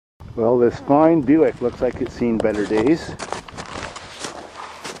Well, this fine Buick looks like it's seen better days.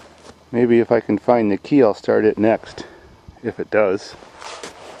 Maybe if I can find the key, I'll start it next, if it does.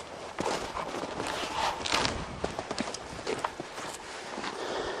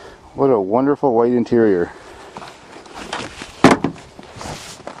 What a wonderful white interior.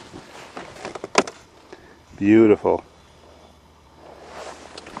 Beautiful.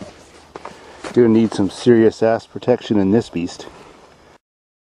 Gonna need some serious ass protection in this beast.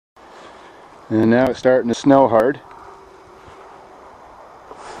 And now it's starting to snow hard.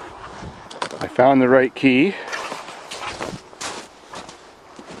 I found the right key.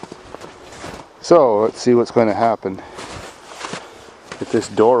 So let's see what's going to happen if this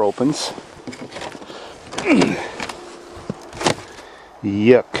door opens.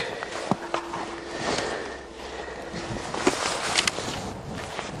 Yuck.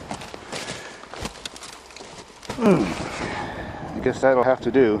 I guess that'll have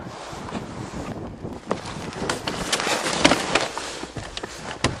to do.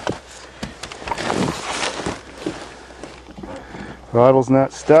 Throttle's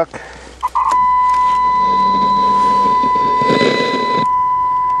not stuck.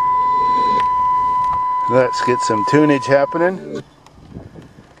 Let's get some tunage happening.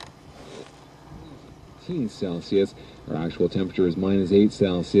 Celsius. Our actual temperature is -8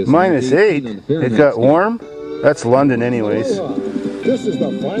 Celsius. -8? It got warm? That's London anyways. This is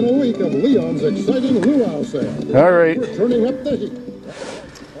the final week of Leon's exciting luau sale. All right. We're turning up the heat.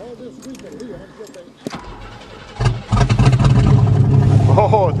 All this week at Leon's.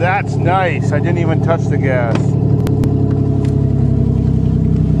 Oh, that's nice. I didn't even touch the gas.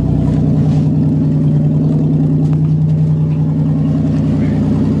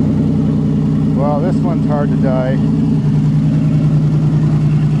 Well, this one's hard to die.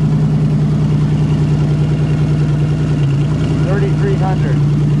 $3,300.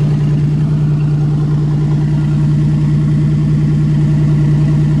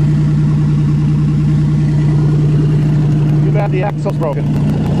 Too bad the axle's broken.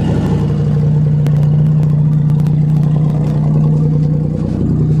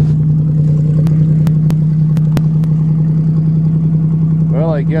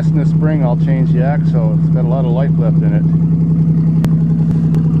 Well, I guess in the spring I'll change the axle. It's got a lot of life left in it.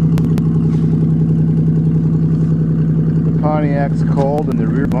 The Pontiac's cold and the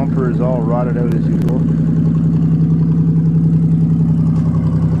rear bumper is all rotted out as usual.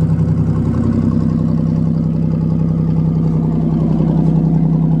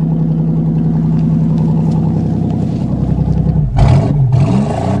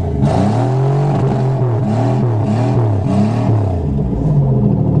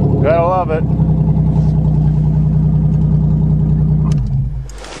 Gotta love it.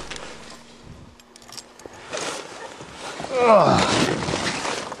 Ugh.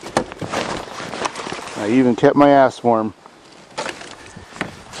 I even kept my ass warm.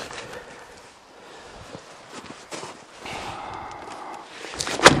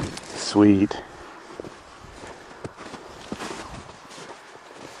 Sweet.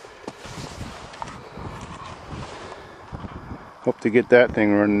 Hope to get that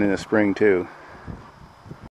thing running in the spring too.